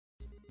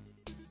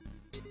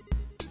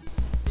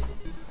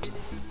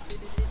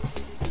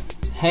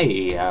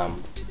Hey,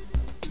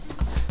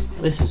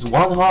 this is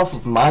one half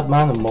of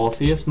Madman and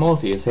Morpheus.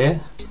 Morpheus here.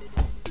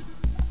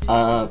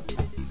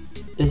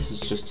 This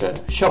is just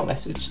a short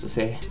message to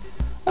say,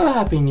 have a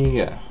happy new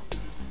year.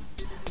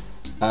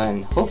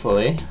 And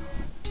hopefully,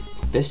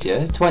 this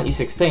year,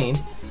 2016,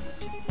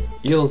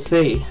 you'll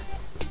see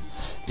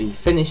the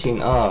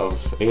finishing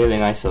of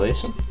Alien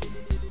Isolation,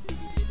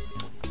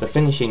 the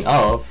finishing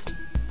of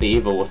The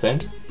Evil Within,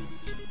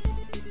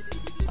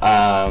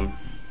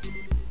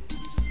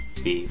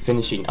 the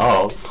finishing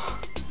of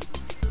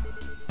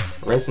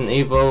Resident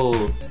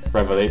Evil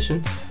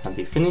Revelations, and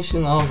the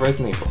finishing of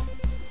Resident Evil.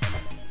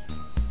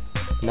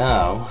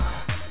 Now,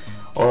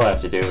 all I have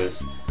to do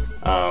is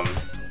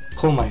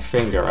pull my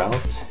finger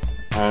out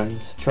and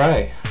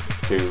try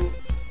to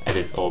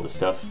edit all the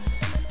stuff.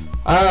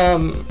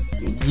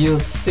 You'll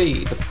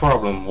see the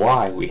problem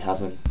why we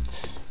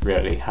haven't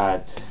really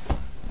had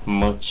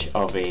much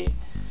of a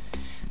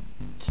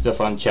stuff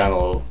on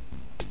channel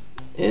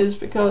is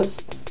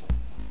because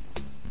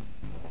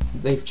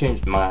they've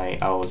changed my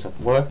hours at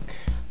work,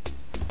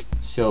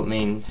 so it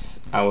means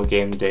our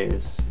game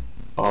days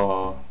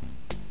are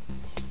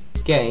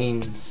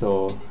getting,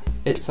 so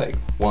it's like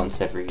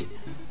once every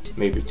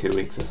maybe 2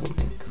 weeks or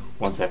something,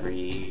 once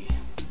every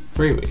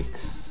 3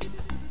 weeks,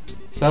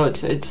 so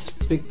it's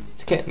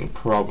getting a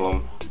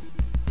problem,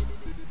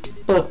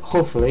 but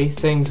hopefully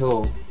things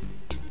will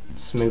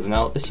smoothen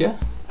out this year,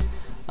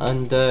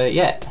 and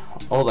yeah,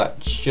 all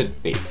that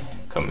should be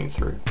coming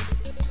through.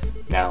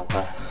 Now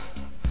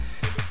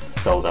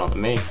it's all down to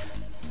me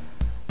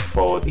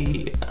for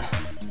the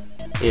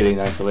Alien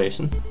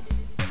Isolation.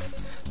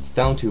 It's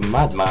down to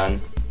Madman,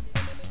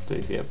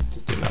 please, yeah,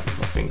 just doing that with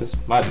my fingers,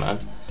 Madman,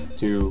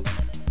 to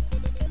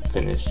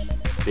finish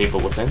The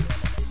Evil Within.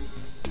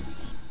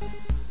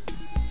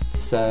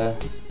 It's I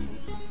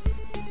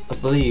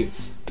believe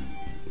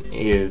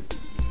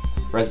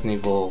Resident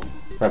Evil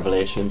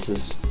Revelations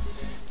is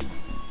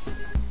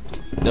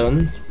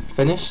done,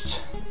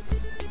 finished,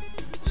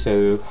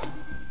 so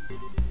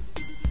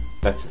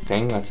that's a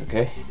thing, that's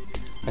okay.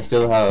 I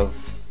still have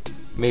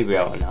maybe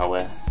about an hour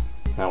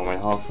and a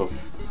half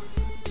of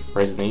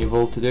Resident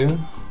Evil to do,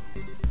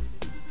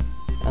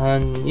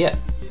 and yeah,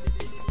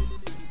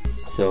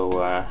 so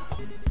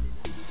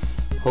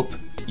hope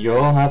you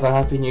all have a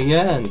happy new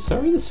year, and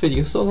sorry this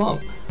video is so long.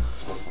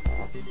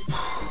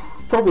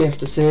 Probably have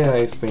to say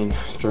I've been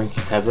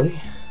drinking heavily,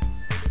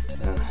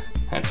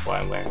 hence why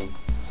I'm wearing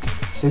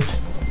a suit.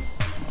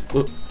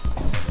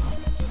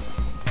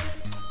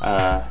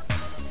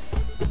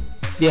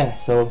 Yeah,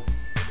 so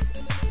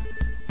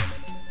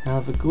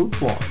have a good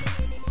one.